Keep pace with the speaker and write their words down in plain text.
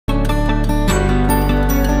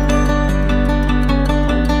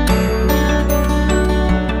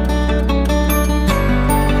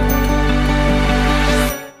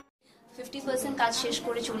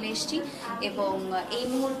এবং এই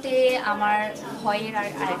মুহূর্তে আমার ভয়ের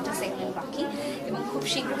আরেকটা সেগমেন্ট বাকি এবং খুব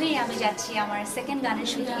শীঘ্রই আমি যাচ্ছি আমার সেকেন্ড গানের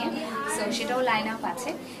শুটিংয়ে, সো সেটাও লাইন আপ আছে।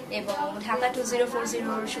 এবং ঢাকা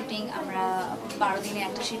 2040 শুটিং আমরা 12 দিনে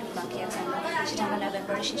একটা শিডিউল বাকি আছে, সেটা আমরা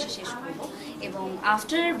নভেম্বরের শেষে শেষ করবো। এবং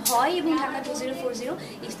আফটার ভয় এবং ঢাকা 2040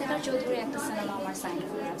 ইফতেখার চৌধুরীর একটা সিনেমা আমার সাইন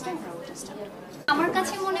করা আছে, আমরা ওটা স্টার্ট। আমার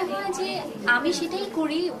কাছে মনে হয় যে আমি সেটাই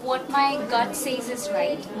করি, what my gut says is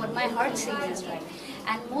right, what my heart says is right.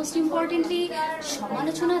 And most importantly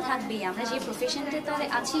সমালোচনা থাকবেই, আমরা যে প্রফেশনটাতে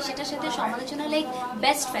আছি সেটার সাথে সমালোচনা লাইক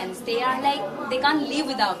বেস্ট ফ্রেন্ডস, দে কান live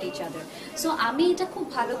without each other. So আমি এটা খুব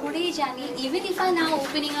ভালো করেই জানি, even if I now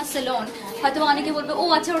opening a salon, হয়তো অনেকে বলবে ও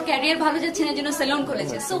আচ্ছা ওর ক্যারিয়ার ভালো যাচ্ছে না জন্য সেলুন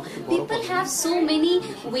খুলেছে। So people have so many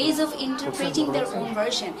ways of interpreting their own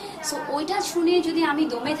version. So ওইটা শুনে যদি আমি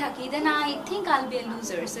দমে থাকি, দেন আই থিঙ্ক আইল be a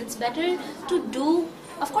loser. So it's better to do,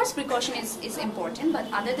 of course precaution is important, but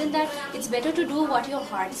other than that it's better to do what your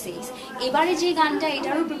heart says. এবারে যে গানটা,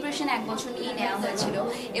 এটারও প্রিপারেশন 1 বছর নিয়ে নেওয়া হয়েছিল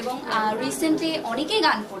এবং রিসেন্টলি অনেকেই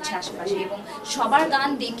গান করছে আশেপাশে, এবং সবার গান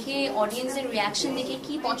দেখে, অডিয়েন্সের রিয়াকশন দেখে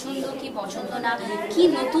কি পছন্দ না, কি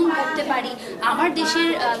নতুন করতে পারি, আমার দেশের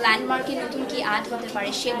ল্যান্ডমার্কে নতুন কি অ্যাড হতে পারে,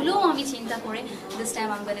 সেগুলোও আমি চিন্তা করে this time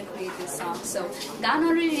I am gonna create this song. So গান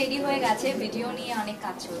অলরেডি রেডি হয়ে গেছে, ভিডিও নিয়ে অনেক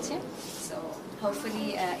কাজ চলছে। সো hopefully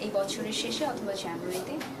এই বছরের শেষে অথবা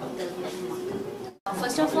জানুয়ারিতে।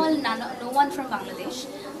 First of all, no one from Bangladesh,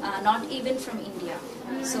 not even from India.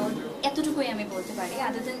 So এতটুকুই আমি বলতে পারি।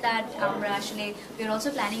 Other than that, আমরা আসলে we are also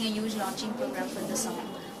planning a huge launching program for the song.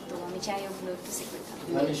 তো আমি চাই ওগুলো একটু সিক্রেট থাকুক।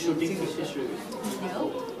 মানে শুটিং শেষ হয়ে গেছে?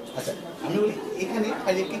 আচ্ছা, আমি এখানে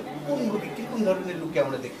কোন ধরনের লুক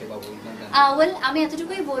আমরা দেখতে পাবো? ওয়েল, আমি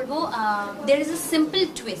এতটুকুই বলবো, there is a simple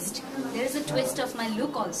twist, there is a twist of my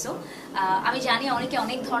look also. আমি জানি অনেকে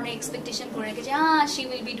অনেক ধরনের এক্সপেকটেশন করে রেখেছে, she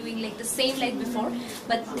will be doing like the same like before,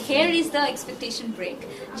 but here is the expectation break,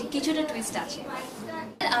 যে কিছুটা টুইস্ট আছে।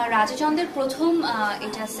 রাজচন্দ্রের প্রথম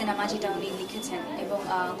এটা সিনেমা যেটা উনি লিখেছেন, এবং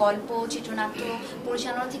গল্প, চিত্রনাট্য,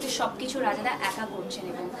 পরিচালনা থেকে সবকিছু রাজাদা একা করছেন।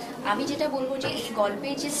 এবং আমি যেটা বলবো যে এই গল্পে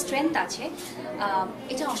যে স্ট্রেংথ আছে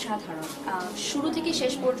এটা অসাধারণ, শুরু থেকে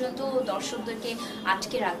শেষ পর্যন্ত দর্শকদেরকে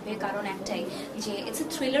আটকে রাখবে, কারণ একটাই যে it's a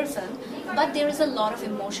thriller film, but there is a lot of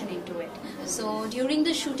emotion into it. So during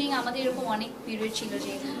the shooting আমাদের এরকম অনেক পিরিয়ড ছিল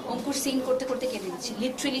যে অঙ্কুর সিন করতে করতে কেঁদে দিচ্ছে,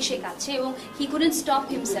 লিটারেলি সে কাঁদছে এবং হি couldn't stop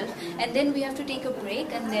himself, and then we have to take a break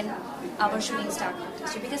and then আবার শুটিং স্টার্ট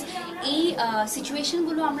করতেছে। বিকজ এই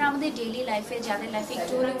সিচুয়েশনগুলো আমরা আমাদের ডেইলি লাইফে, যাদের লাইফে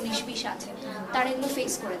একটু হলেও 19-20 আছে, তারা এগুলো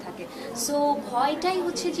ফেস করে থাকে। সো ভয়টাই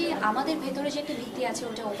হচ্ছে যে আমাদের ভেতরে যে একটা ভীতি আছে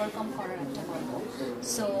ওটা ওভারকাম করার একটা গল্প।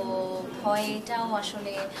 সো ভয়টাও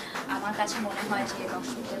আসলে আমার কাছে মনে হয় যে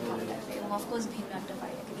দর্শকদের ভালো লাগবে, এবং অফকোর্স ভিন্ন একটা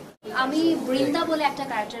পাই। আমি বৃন্দা বলে একটা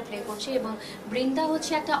ক্যারেক্টার প্লে করছি, এবং বৃন্দা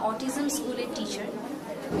হচ্ছে একটা অটিজম স্কুলের টিচার,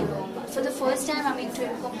 এবং ফর দ্য ফার্স্ট টাইম আমি একটু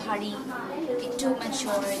এরকম ভারী, একটু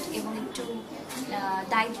ম্যাচিওর এবং একটু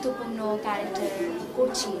দায়িত্বপূর্ণ ক্যারেক্টার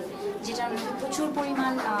করছি, যেটার মধ্যে প্রচুর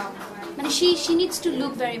পরিমাণ মানে she needs to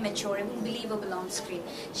look very mature এবং believable on screen।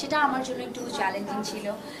 সেটা আমার জন্য একটু চ্যালেঞ্জিং ছিল,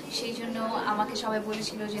 সেই জন্য আমাকে সবাই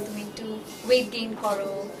বলেছিল যে তুমি একটু ওয়েট গেইন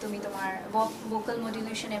করো, তুমি তোমার ভোকাল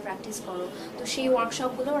মডুলেশনে প্র্যাকটিস করো। তো সেই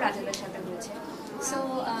ওয়ার্কশপগুলোও রাজাদের সাথে হয়েছে।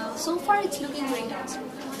 So far it's looking great also.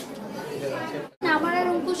 আমার আর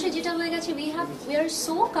অঙ্কুশে যেটা হয়ে গেছে, we are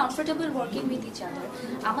so comfortable working with each other।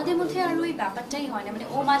 আমাদের মধ্যে আর ওই ব্যাপারটাই হয় না, মানে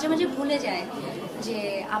ও মাঝে মাঝে ভুলে যায় যে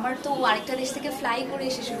আমার তো আরেকটা দেশ থেকে ফ্লাই করে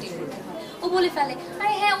এসে শুটিং করতে হয়। ও বলে ফেলে,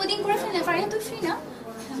 আরে হ্যাঁ ওদিন করে ফেলে, ফারিয়া তুই ফ্রি না,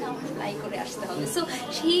 আমার ফ্লাই করে আসতে হবে। So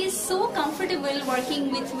she is so comfortable working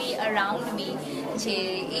with me, around me, যে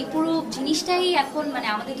এই পুরো জিনিসটাই এখন মানে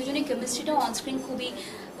আমাদের দুজনের কেমিস্ট্রিটাও অনস্ক্রিন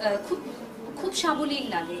খুব সাবলীল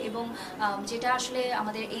লাগে, এবং যেটা আসলে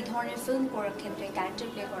আমাদের এই ধরনের ফিল্ম করার ক্ষেত্রে, ক্যারেক্টার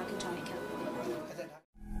প্লে করার ক্ষেত্রে অনেক হেল্প।